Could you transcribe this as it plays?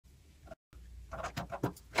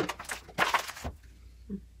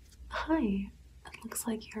Hi. It looks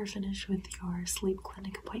like you're finished with your sleep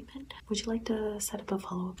clinic appointment. Would you like to set up a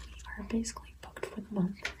follow-up? We are basically booked for the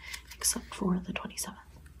month, except for the 27th.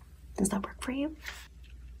 Does that work for you?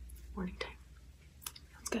 Morning time.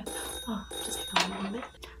 Sounds good. Just hang on a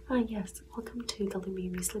moment. Yes. Welcome to the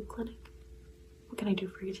Lumimi Sleep Clinic. What can I do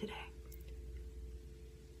for you today?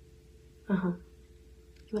 You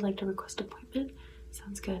would like to request an appointment?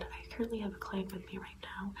 Sounds good. I currently have a client with me right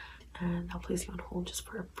now, and I'll place you on hold just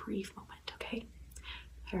for a brief moment, okay?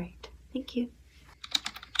 Alright, thank you.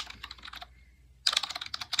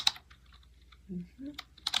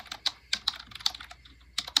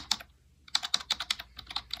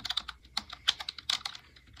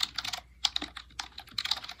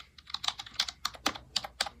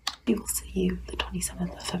 We will see you the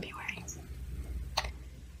 27th of February.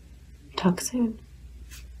 Talk soon.